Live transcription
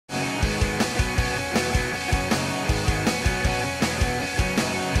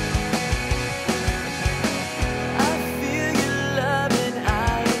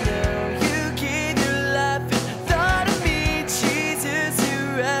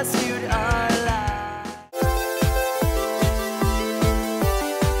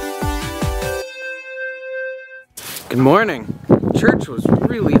Good morning. Church was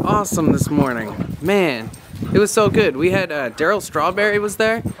really awesome this morning. Man, it was so good. We had Daryl Strawberry was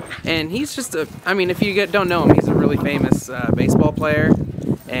there, and he's just I mean, if you don't know him, he's a really famous baseball player,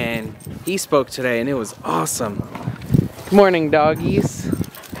 and he spoke today, and it was awesome. Good morning, doggies.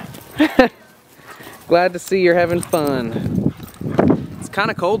 Glad to see you're having fun. It's kind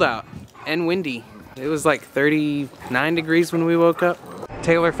of cold out and windy. It was like 39 degrees when we woke up.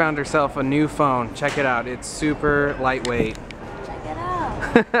 Taylor found herself a new phone. Check it out. It's super lightweight. Check it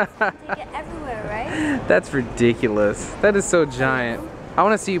out. Take it everywhere, right? That's ridiculous. That is so giant. I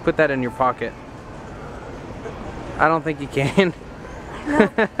want to see you put that in your pocket. I don't think you can. No.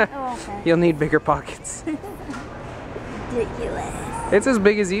 Oh, okay. You'll need bigger pockets. Ridiculous. It's as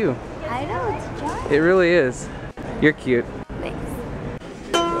big as you. I know, it's giant. It really is. You're cute. Thanks.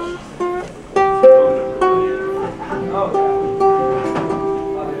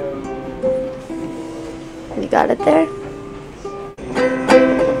 You got it there?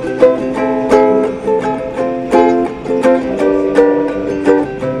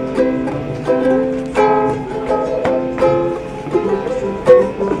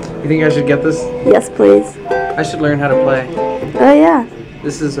 You think I should get this? Yes, please. I should learn how to play. Oh, yeah.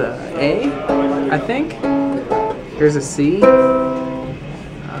 This is a A, I think. Here's a C. You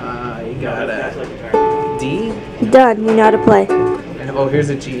got a D. Done. You know how to play. And, oh, here's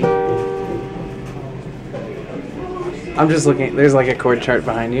a G. I'm just looking. There's like a chord chart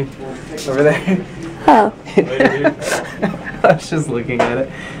behind you. Over there. Oh. I was just looking at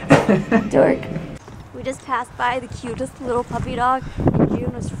it. Dork. We just passed by the cutest little puppy dog, and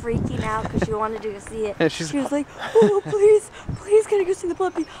June was freaking out because she wanted to go see it. And she was like, "Oh, please, can I go see the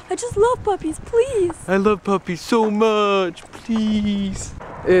puppy? I just love puppies, please." I love puppies so much, please.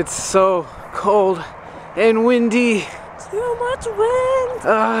 It's so cold and windy. Too much wind. Too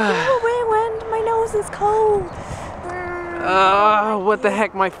much wind. My nose is cold. What the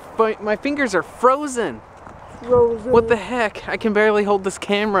heck? My fingers are frozen. Frozen. What the heck? I can barely hold this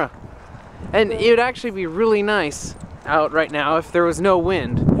camera. And it would actually be really nice out right now if there was no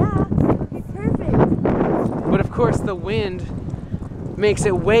wind. Yeah, it would be perfect. But of course the wind makes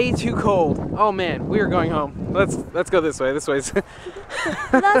it way too cold. Oh man, we are going home. Let's go this way. This way's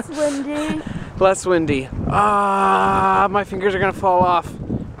Less windy. less windy. My fingers are gonna fall off.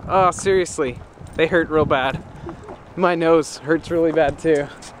 Oh, seriously, they hurt real bad. My nose hurts really bad too.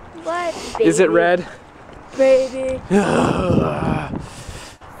 What? Baby? Is it red? Baby.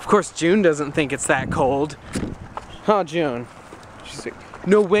 Of course, June doesn't think it's that cold. Huh, June? She's like,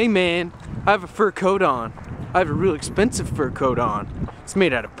 no way, man. I have a fur coat on. I have a real expensive fur coat on. It's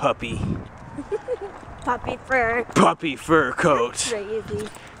made out of puppy. Puppy fur. Puppy fur coat. Crazy.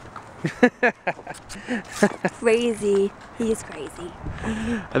 Crazy. He's crazy.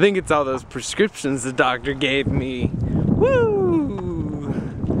 I think it's all those prescriptions the doctor gave me. Woo!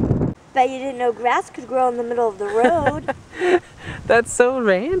 Bet you didn't know grass could grow in the middle of the road. That's so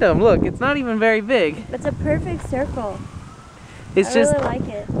random. Look, it's not even very big. It's a perfect circle. It's I just really like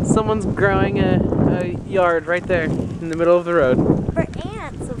it. Someone's growing a yard right there in the middle of the road. For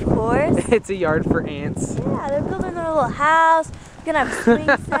ants, of course. It's a yard for ants. Yeah, they're building their little house. They're gonna have a swing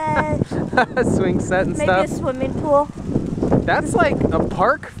set. A swing set and Maybe stuff. a swimming pool. That's like a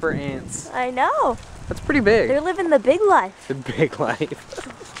park for ants. I know. That's pretty big. They're living the big life. The big life.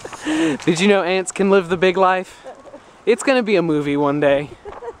 Did you know ants can live the big life? It's gonna be a movie one day.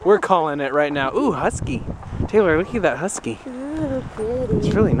 We're calling it right now. Ooh, husky. Taylor, look at that husky. Ooh, pretty. It's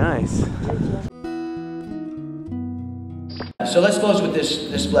really nice. So let's close with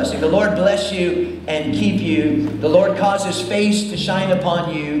this blessing. The Lord bless you and keep you. The Lord cause His face to shine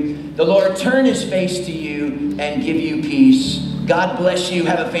upon you. The Lord turn His face to you and give you peace. God bless you.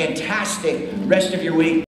 Have a fantastic rest of your week.